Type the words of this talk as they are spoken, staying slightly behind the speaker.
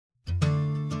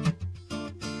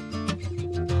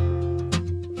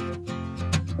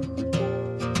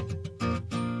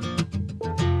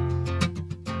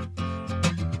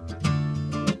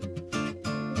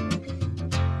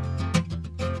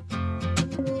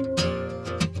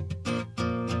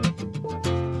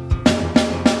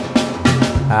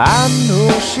I know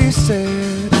she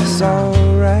said it's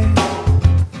alright,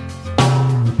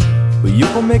 but you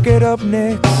gon' make it up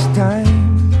next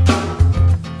time.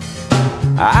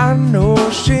 I know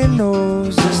she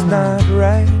knows it's not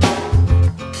right.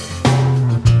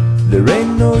 There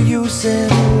ain't no use in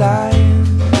lying.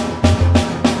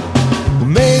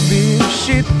 Maybe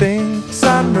she thinks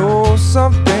I know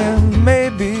something.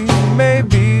 Maybe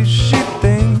she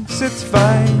thinks it's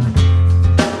fine.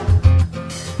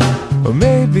 Or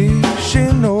maybe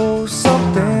she knows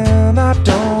something I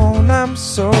don't. I'm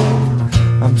so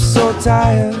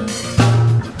tired.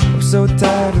 I'm so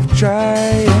tired of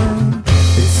trying.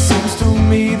 It seems to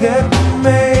me that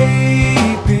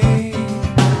maybe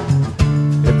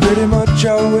it pretty much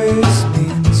always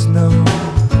means no.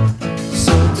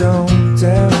 So don't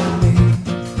tell me,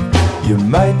 you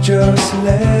might just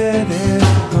let it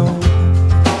go.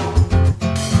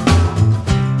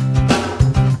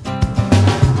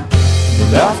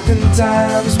 And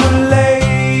oftentimes we're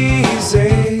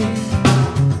lazy.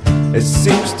 It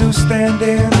seems to stand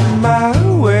in my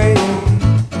way.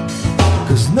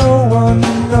 'Cause no one,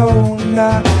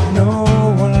 not no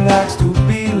one likes to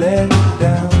be let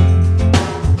down.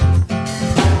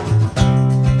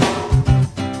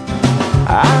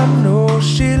 I know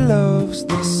she loves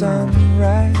the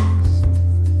sunrise,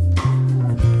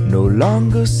 no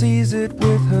longer sees it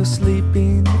with her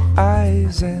sleeping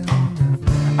eyes. And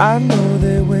I know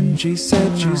that when she said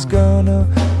she's gonna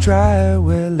try,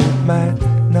 well, it might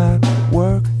not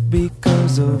work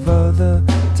because of other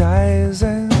ties.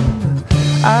 And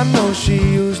I know she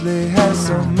usually has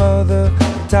some other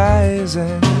ties.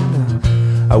 And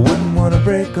I wouldn't wanna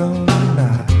break them,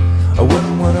 I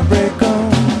wouldn't wanna break them.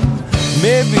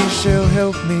 Maybe she'll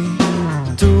help me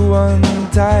to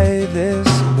untie this,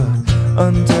 but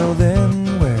until then,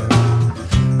 well,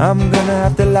 I'm gonna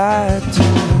have to lie to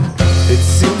her. It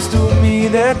seems to me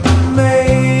that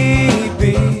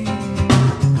maybe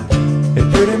it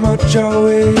pretty much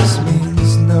always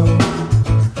means no.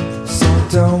 So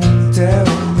don't tell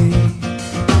me,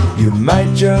 you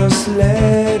might just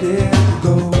let it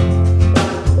go.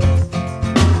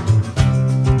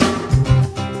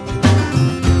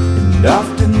 And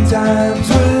oftentimes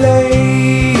we're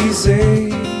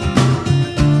lazy.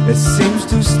 It seems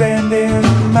to stand in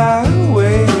my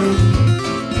way.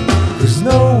 'Cause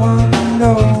no one,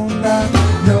 not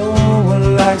no one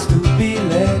likes to be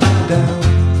let down.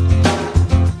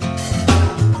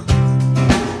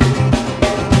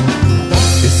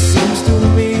 It seems to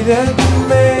me that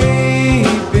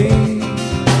maybe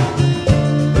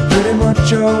it pretty much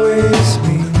always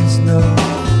means no.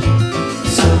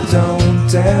 So don't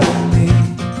tell me,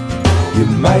 you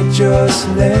might just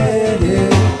let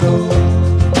it go.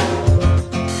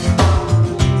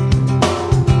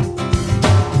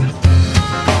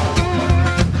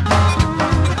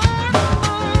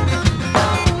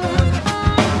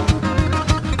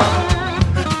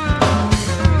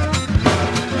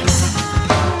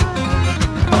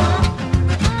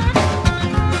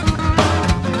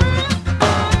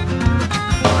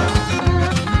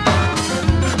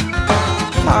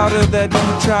 Harder that you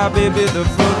try, baby, the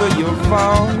further you'll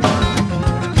fall.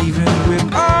 Even with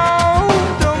all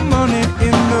the money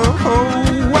in the hole,